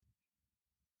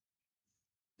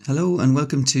Hello and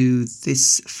welcome to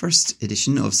this first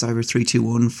edition of Cyber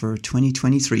 321 for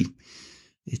 2023.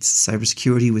 It's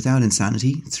cybersecurity without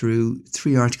insanity through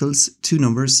 3 articles, 2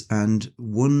 numbers and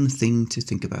 1 thing to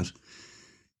think about.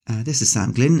 This is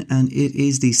Sam Glynn and it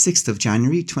is the 6th of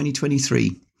January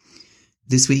 2023.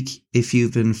 This week, if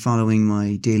you've been following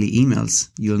my daily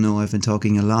emails, you'll know I've been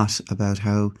talking a lot about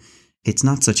how it's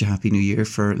not such a happy new year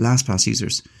for LastPass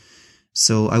users.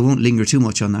 So I won't linger too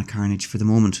much on that carnage for the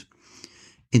moment.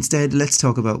 Instead, let's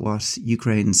talk about what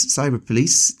Ukraine's cyber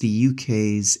police, the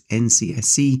UK's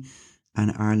NCSC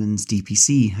and Ireland's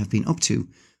DPC have been up to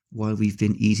while we've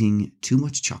been eating too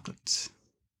much chocolate.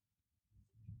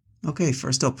 Okay,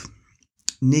 first up.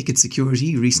 Naked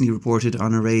Security recently reported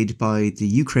on a raid by the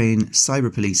Ukraine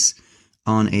cyber police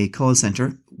on a call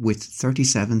centre with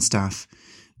 37 staff,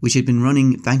 which had been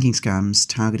running banking scams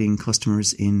targeting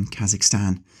customers in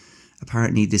Kazakhstan.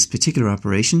 Apparently, this particular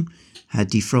operation had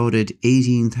defrauded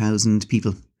 18,000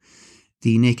 people.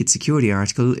 The Naked Security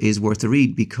article is worth a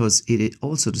read because it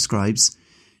also describes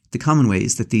the common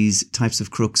ways that these types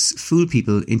of crooks fool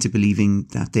people into believing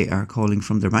that they are calling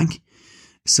from their bank,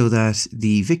 so that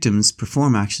the victims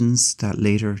perform actions that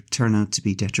later turn out to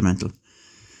be detrimental.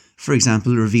 For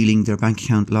example, revealing their bank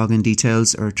account login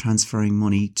details or transferring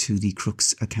money to the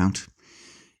crook's account.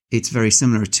 It's very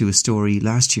similar to a story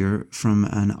last year from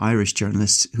an Irish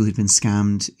journalist who had been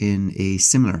scammed in a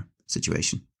similar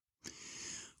situation.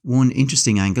 One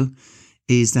interesting angle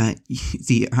is that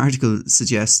the article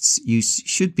suggests you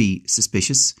should be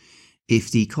suspicious if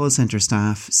the call centre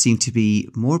staff seem to be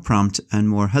more prompt and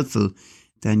more helpful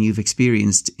than you've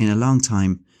experienced in a long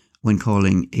time when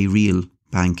calling a real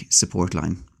bank support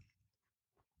line.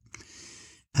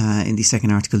 In the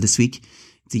second article this week,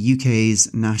 the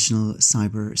UK's National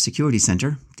Cyber Security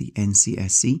Centre, the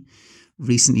NCSC,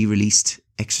 recently released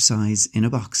Exercise in a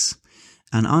Box,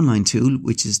 an online tool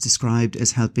which is described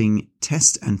as helping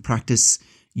test and practice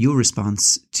your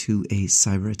response to a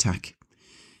cyber attack.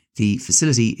 The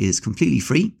facility is completely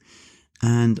free,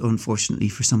 and unfortunately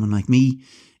for someone like me,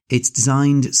 it's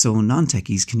designed so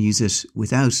non-techies can use it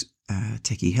without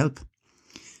techie help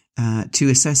to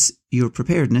assess your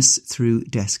preparedness through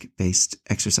desk-based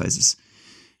exercises.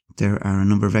 There are a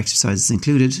number of exercises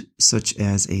included, such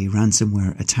as a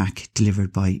ransomware attack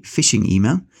delivered by phishing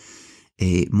email,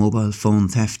 a mobile phone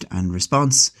theft and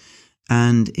response,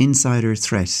 and insider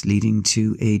threat leading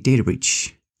to a data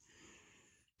breach.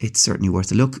 It's certainly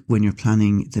worth a look when you're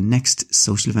planning the next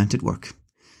social event at work.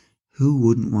 Who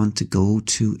wouldn't want to go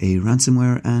to a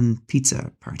ransomware and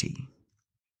pizza party?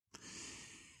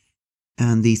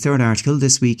 And the third article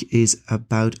this week is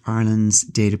about Ireland's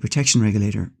data protection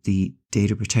regulator, the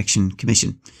Data Protection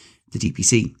Commission, the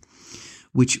DPC,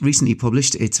 which recently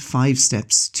published its 5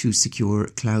 steps to secure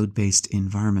cloud-based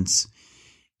environments.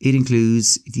 It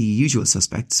includes the usual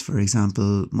suspects, for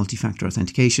example, multi-factor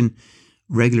authentication,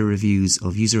 regular reviews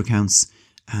of user accounts,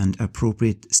 and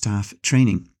appropriate staff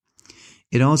training.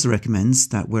 It also recommends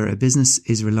that where a business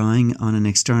is relying on an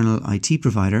external IT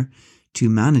provider to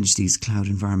manage these cloud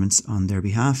environments on their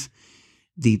behalf,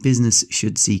 the business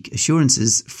should seek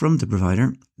assurances from the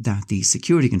provider that the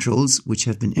security controls which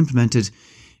have been implemented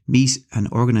meet an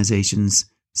organization's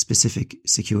specific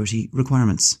security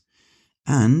requirements.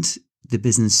 And the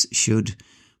business should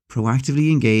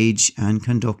proactively engage and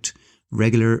conduct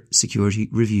regular security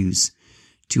reviews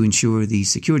to ensure the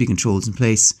security controls in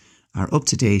place are up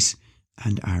to date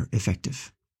and are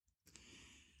effective.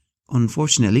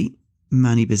 Unfortunately,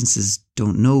 many businesses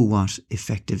don't know what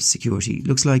effective security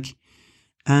looks like,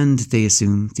 and they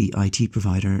assume the IT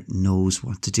provider knows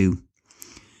what to do.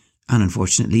 And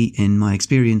unfortunately, in my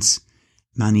experience,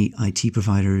 many IT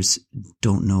providers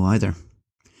don't know either.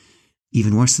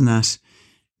 Even worse than that,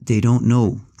 they don't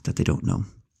know that they don't know.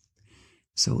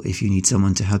 So if you need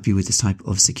someone to help you with this type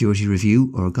of security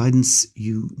review or guidance,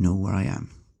 you know where I am.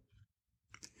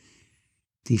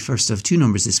 The first of 2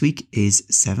 numbers this week is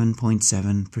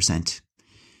 7.7%.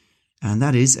 And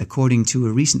that is according to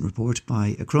a recent report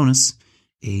by Acronis,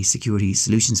 a security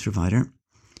solutions provider.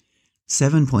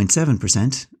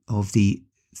 7.7% of the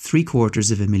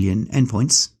 750,000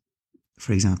 endpoints,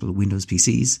 for example Windows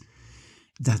PCs,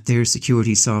 that their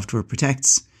security software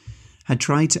protects had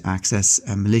tried to access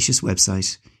a malicious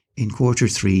website in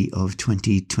Q3 of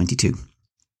 2022.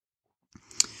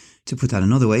 To put that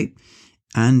another way,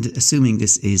 and assuming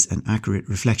this is an accurate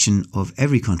reflection of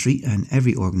every country and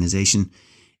every organisation,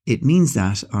 it means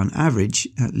that, on average,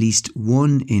 at least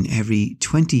 1 in every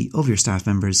 20 of your staff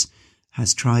members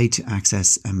has tried to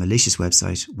access a malicious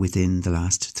website within the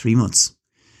last 3 months.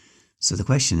 So the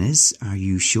question is, are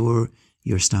you sure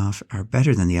your staff are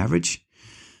better than the average?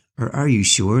 Or are you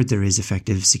sure there is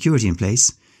effective security in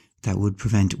place that would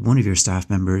prevent one of your staff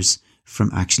members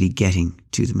from actually getting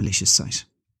to the malicious site?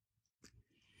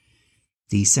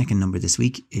 The second number this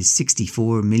week is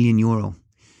 €64 million.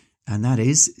 And that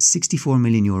is €64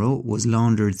 million was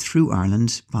laundered through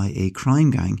Ireland by a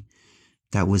crime gang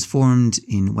that was formed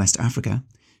in West Africa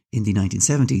in the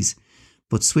 1970s,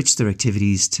 but switched their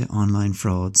activities to online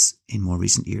frauds in more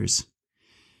recent years.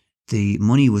 The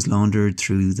money was laundered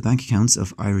through the bank accounts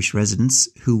of Irish residents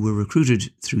who were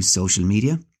recruited through social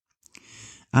media,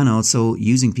 and also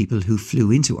using people who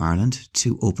flew into Ireland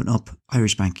to open up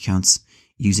Irish bank accounts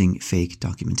using fake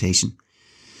documentation.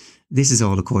 This is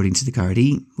all according to the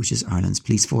Gardaí, which is Ireland's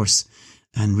police force,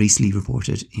 and recently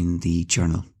reported in the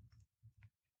Journal.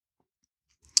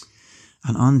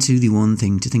 And on to the one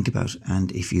thing to think about.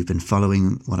 And if you've been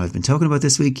following what I've been talking about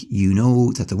this week, you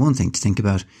know that the one thing to think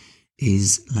about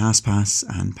is LastPass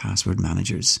and password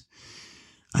managers.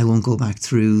 I won't go back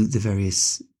through the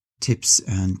various tips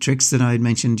and tricks that I had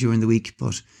mentioned during the week,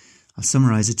 but I'll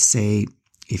summarise it to say,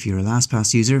 if you're a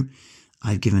LastPass user,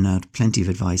 I've given out plenty of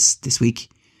advice this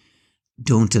week.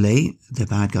 Don't delay, the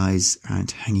bad guys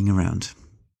aren't hanging around.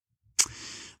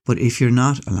 But if you're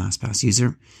not a LastPass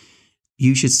user,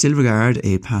 you should still regard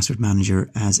a password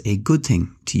manager as a good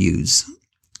thing to use.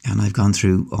 And I've gone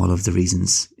through all of the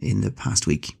reasons in the past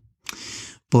week.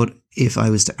 But if I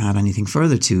was to add anything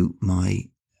further to my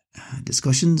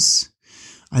discussions,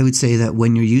 I would say that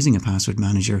when you're using a password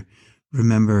manager,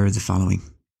 remember the following.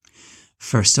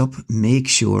 First up, make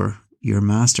sure your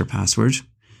master password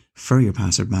for your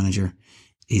password manager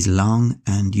is long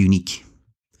and unique.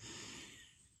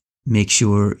 Make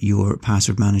sure your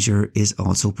password manager is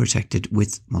also protected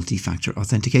with multi-factor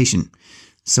authentication.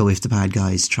 So if the bad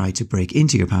guys try to break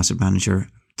into your password manager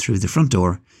through the front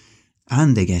door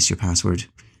and they guess your password,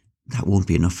 that won't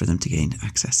be enough for them to gain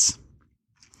access.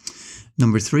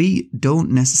 Number 3,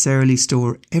 don't necessarily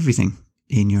store everything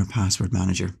in your password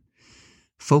manager.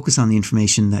 Focus on the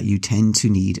information that you tend to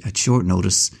need at short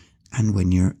notice and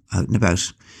when you're out and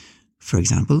about. For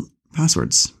example,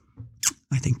 passwords.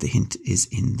 I think the hint is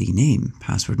in the name,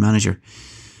 password manager.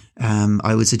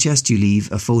 I would suggest you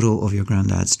leave a photo of your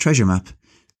granddad's treasure map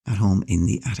at home in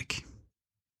the attic.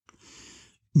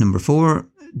 Number 4,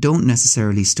 don't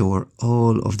necessarily store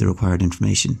all of the required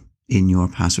information in your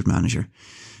password manager.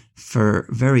 For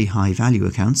very high value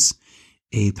accounts,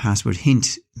 a password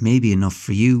hint may be enough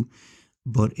for you,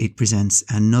 but it presents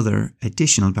another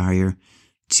additional barrier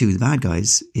to the bad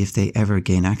guys if they ever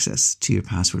gain access to your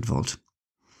password vault.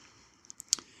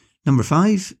 Number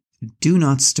 5, do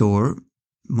not store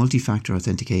multi-factor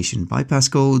authentication bypass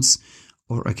codes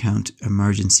or account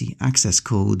emergency access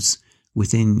codes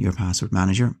within your password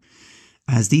manager,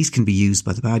 as these can be used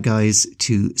by the bad guys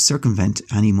to circumvent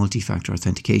any multi-factor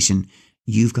authentication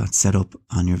you've got set up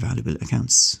on your valuable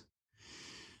accounts.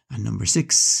 And number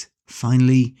 6,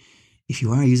 finally, if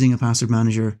you are using a password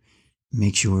manager,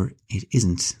 make sure it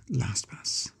isn't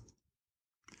LastPass.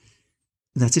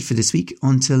 That's it for this week.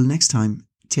 Until next time,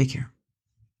 take care.